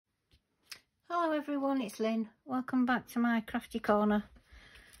Hello everyone, it's Lynn. Welcome back to my crafty corner.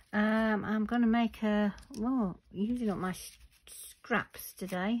 I'm going to make using up my scraps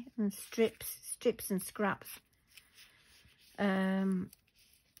today, and strips and scraps. I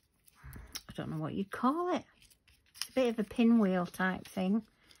don't know what you'd call it. It's a bit of a pinwheel type thing,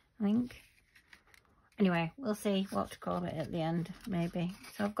 I think. Anyway, we'll see what to call it at the end, maybe.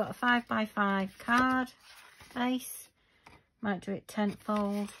 So I've got a 5x5 card base. Might do it tent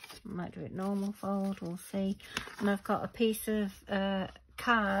fold, might do it normal fold, we'll see. And I've got a piece of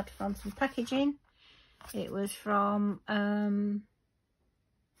card from some packaging. It was from,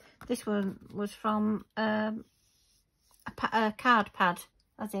 this one was from a card pad,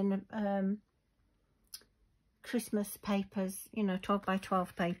 as in Christmas papers, you know,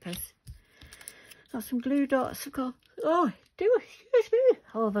 12x12 papers. Got some glue dots. I've got, excuse me.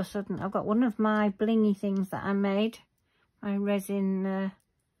 All of a sudden, I've got one of my blingy things that I made. My resin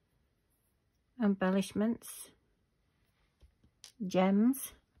embellishments,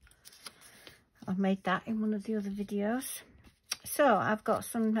 gems. I've made that in one of the other videos. So I've got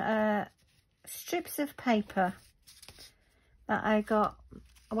some strips of paper that I got.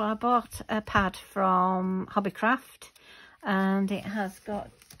 Well, I bought a pad from Hobbycraft, and it has got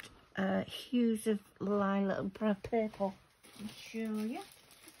hues of lilac and purple. I'll show you.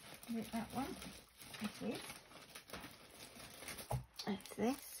 Is it that one? It is. It's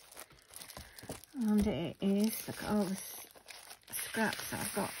this, and it is, look at all the scraps that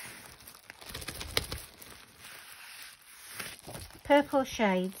I've got. Purple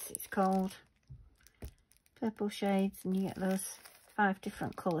Shades, it's called. Purple Shades, and you get those 5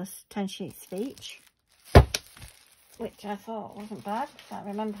 different colours, 10 sheets of each, which I thought wasn't bad. I can't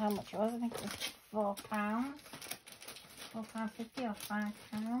remember how much it was. I think it was £4, £4.50 or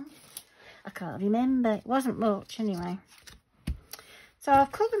 £5. I can't remember. It wasn't much anyway. So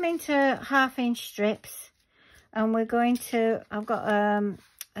I've cut them into 1/2 inch strips, and we're going to, I've got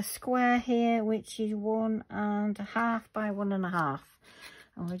a square here which is 1.5 by 1.5,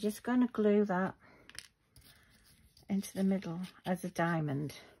 and we're just going to glue that into the middle as a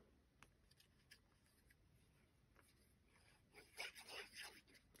diamond.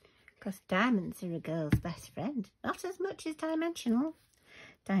 Because diamonds are a girl's best friend, not as much as dimensional.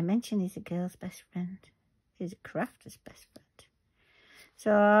 Dimension is a girl's best friend, is a crafter's best friend.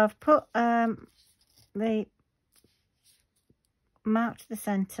 So I've put the mark to the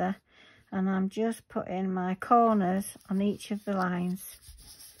centre, and I'm just putting my corners on each of the lines.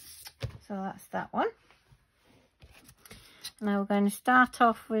 So that's that one. Now we're going to start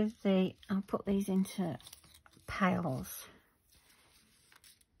off with I'll put these into piles.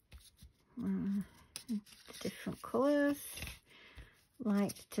 Different colours,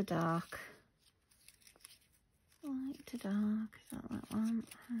 light to dark. Light to dark, is that one?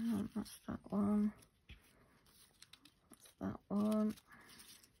 That's that one. That's that one.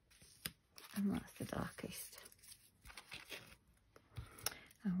 And that's the darkest.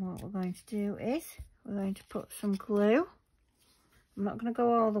 And what we're going to do is, we're going to put some glue. I'm not going to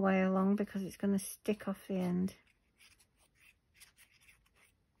go all the way along because it's going to stick off the end.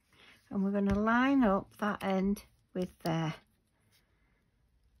 And we're going to line up that end with there.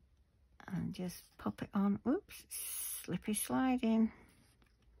 And just pop it on. Oops, slippy sliding.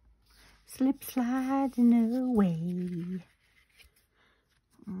 Slip sliding away. You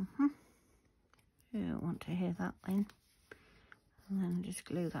don't want to hear that then. And then just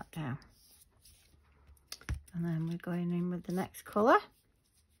glue that down. And then we're going in with the next colour.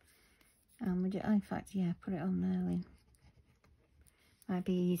 And we do, in fact, yeah, put it on there, Lynn. Might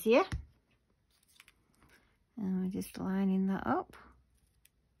be easier. And we're just lining that up.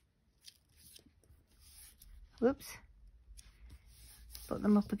 Whoops, put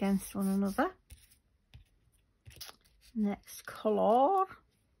them up against one another. Next colour.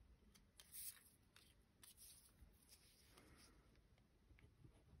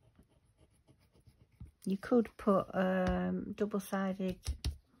 You could put double-sided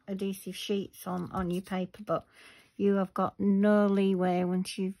adhesive sheets on your paper, but you have got no leeway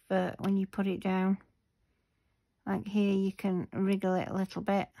once you've when you put it down. Like here, you can wriggle it a little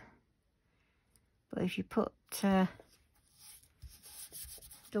bit. But if you put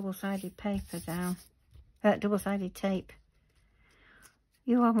double-sided paper down, double-sided tape,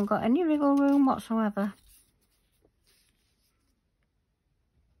 you haven't got any wriggle room whatsoever.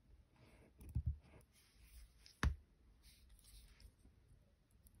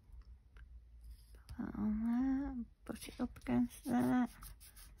 Put that on there, put it up against there.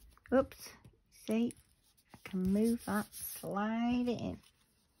 Oops, see, I can move that, slide it in.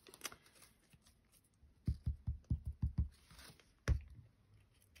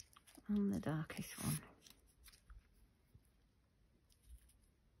 and the darkest one.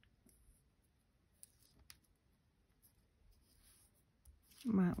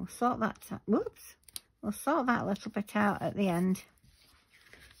 Right, we'll sort that out. Whoops! We'll sort that little bit out at the end.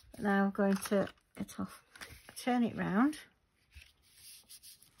 But now we're going to get off, turn it round,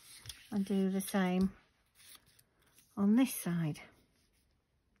 and do the same on this side.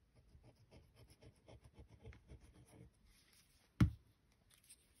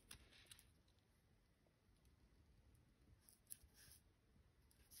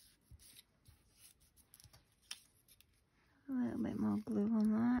 A little bit more glue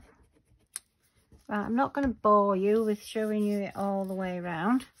on that. Right, I'm not going to bore you with showing you it all the way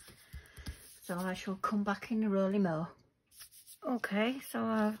around, so I shall come back in a roly mo. Okay, so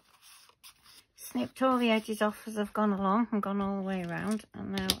I've snipped all the edges off as I've gone along and gone all the way around,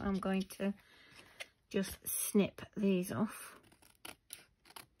 and now I'm going to just snip these off.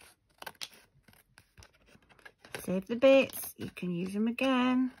 Save the bits, you can use them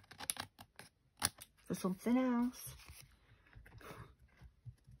again for something else.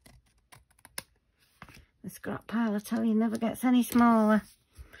 The scrap pile, I tell you, never gets any smaller.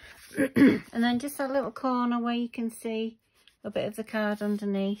 And then just that little corner where you can see a bit of the card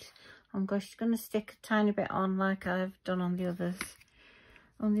underneath, I'm just going to stick a tiny bit on like I've done on the others,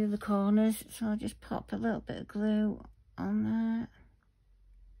 on the other corners. So I'll just pop a little bit of glue on there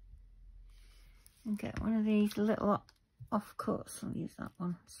and get one of these little offcuts. I'll use that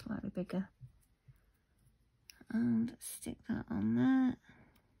one, slightly bigger, and stick that on there.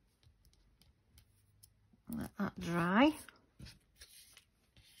 Let that dry.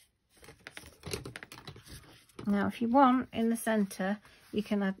 Now if you want, in the centre you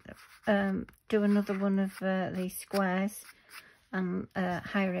can add, do another one of these squares and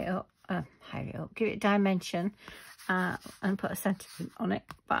higher it up, give it dimension and put a centre on it,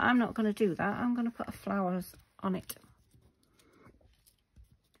 but I'm not going to do that. I'm going to put flowers on it,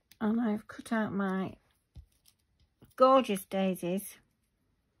 and I've cut out my gorgeous daisies.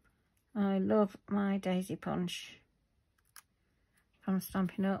 I love my daisy punch from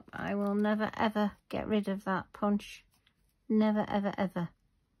Stampin' Up. I will never ever get rid of that punch. Never ever ever.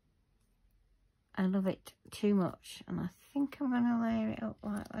 I love it too much, and I think I'm going to layer it up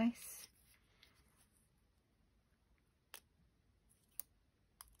like this.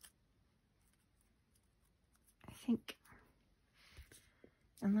 I think.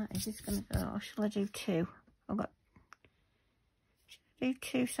 And that is just going to go, or shall I do two? I've got, should I do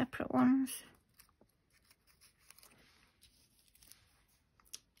two separate ones?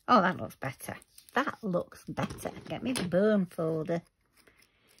 Oh, that looks better. That looks better. Get me the bone folder.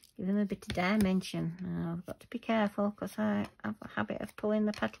 Give them a bit of dimension. Now, I've got to be careful because I have a habit of pulling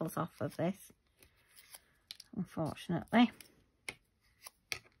the petals off of this, unfortunately.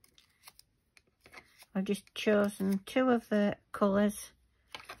 I've just chosen two of the colours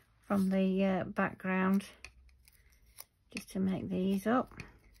from the background just to make these up.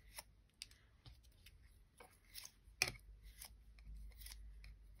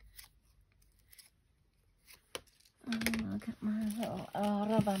 And I'll get my little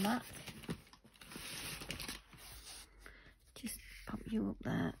rubber mat. Just pop you up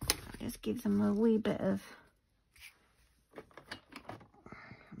there. Just give them a wee bit of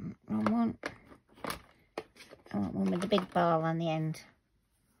wrong one. I want one with a big ball on the end.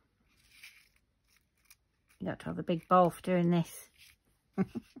 You got to have a big ball for doing this.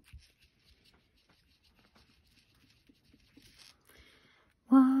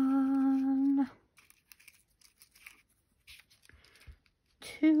 One,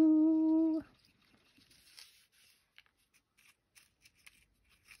 two.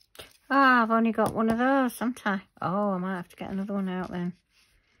 Ah, I've only got one of those, haven't I? Oh, I might have to get another one out then.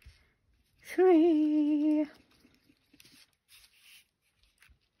 3,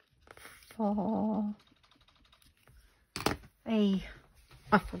 4. Hey,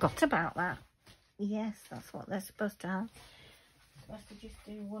 I forgot about that. Yes, that's what they're supposed to have. Supposed to just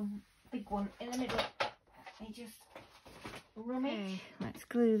do one big one in the middle. They just rummage. Okay, let's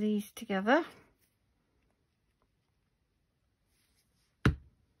glue these together.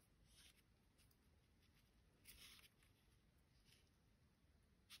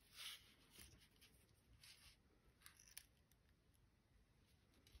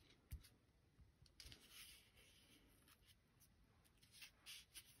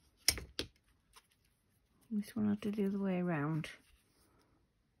 This one I have to do the way around.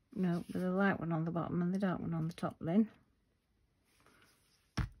 No, with the light one on the bottom and the dark one on the top then.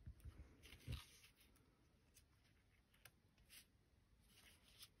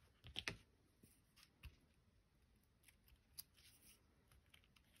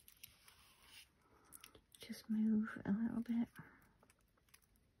 just move a little bit.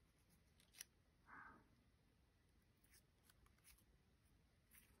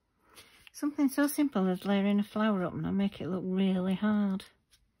 Something so simple as layering a flower up and I make it look really hard.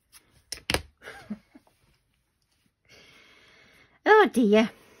 Oh dear.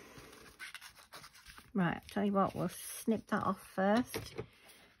 Right, tell you what, we'll snip that off first.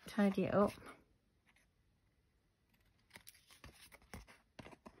 Tidy it up.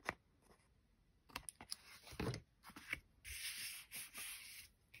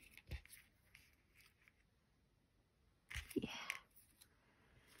 Yeah.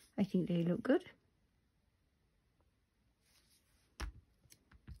 I think they look good.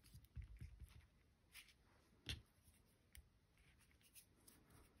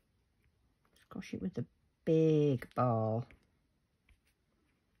 Squash it with the big ball.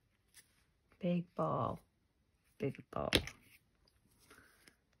 Big ball. Big ball.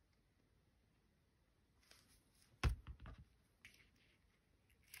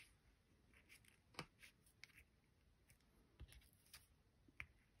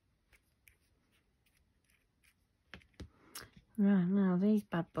 Right, now these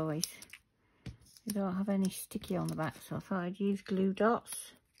bad boys, they don't have any sticky on the back, so I thought I'd use glue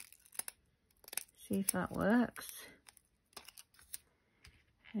dots. See if that works.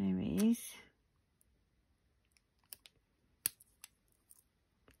 There it is.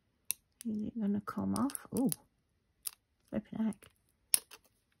 Is it going to come off? Oh, flipping heck.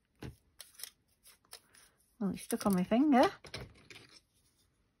 Well, it's stuck on my finger.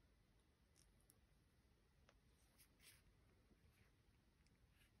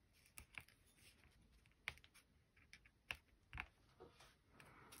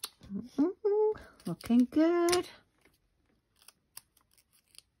 Looking good.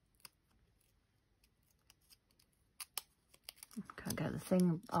 Can't get the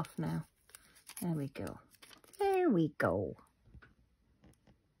thing off now. There we go. There we go.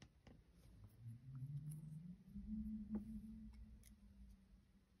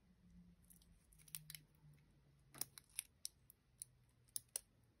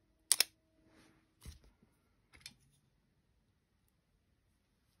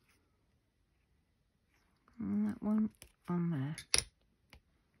 And that one on there.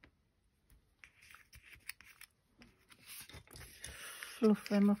 Fluff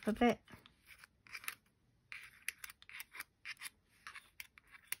them up a bit.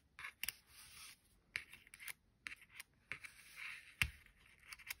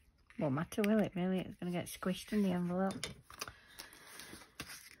 Won't matter, will it, really? It's going to get squished in the envelope.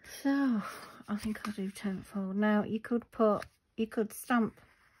 So, I think I'll do 10th fold. Now, you could stamp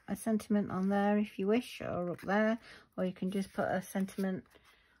a sentiment on there if you wish, or up there, or you can just put a sentiment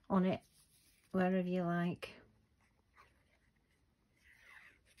on it wherever you like.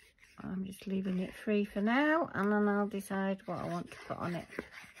 I'm just leaving it free for now, and then I'll decide what I want to put on it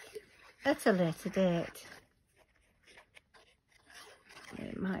at a later date.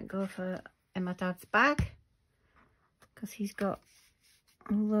 It might go for in my dad's bag, because he's got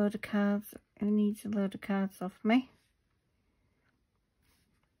a load of cards. He needs a load of cards off me.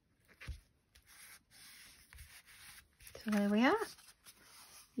 So there we are,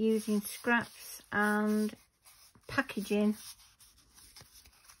 using scraps and packaging.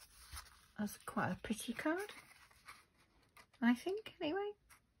 That's quite a pretty card, I think, anyway.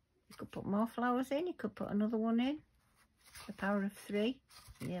 You could put more flowers in, you could put another one in. The power of 3.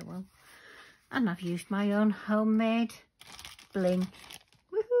 Yeah, well. And I've used my own homemade bling.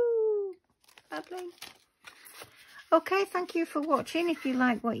 Woohoo! Bad bling. Okay, thank you for watching. If you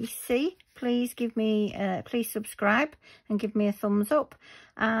like what you see, please give me, please subscribe and give me a thumbs up.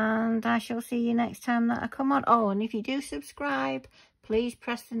 And I shall see you next time that I come on. Oh, and if you do subscribe, please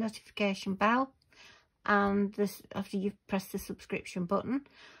press the notification bell. And this after you've pressed the subscription button.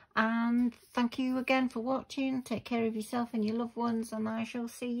 And thank you again for watching. Take care of yourself and your loved ones, and I shall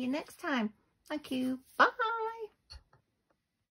see you next time. Thank you. Bye.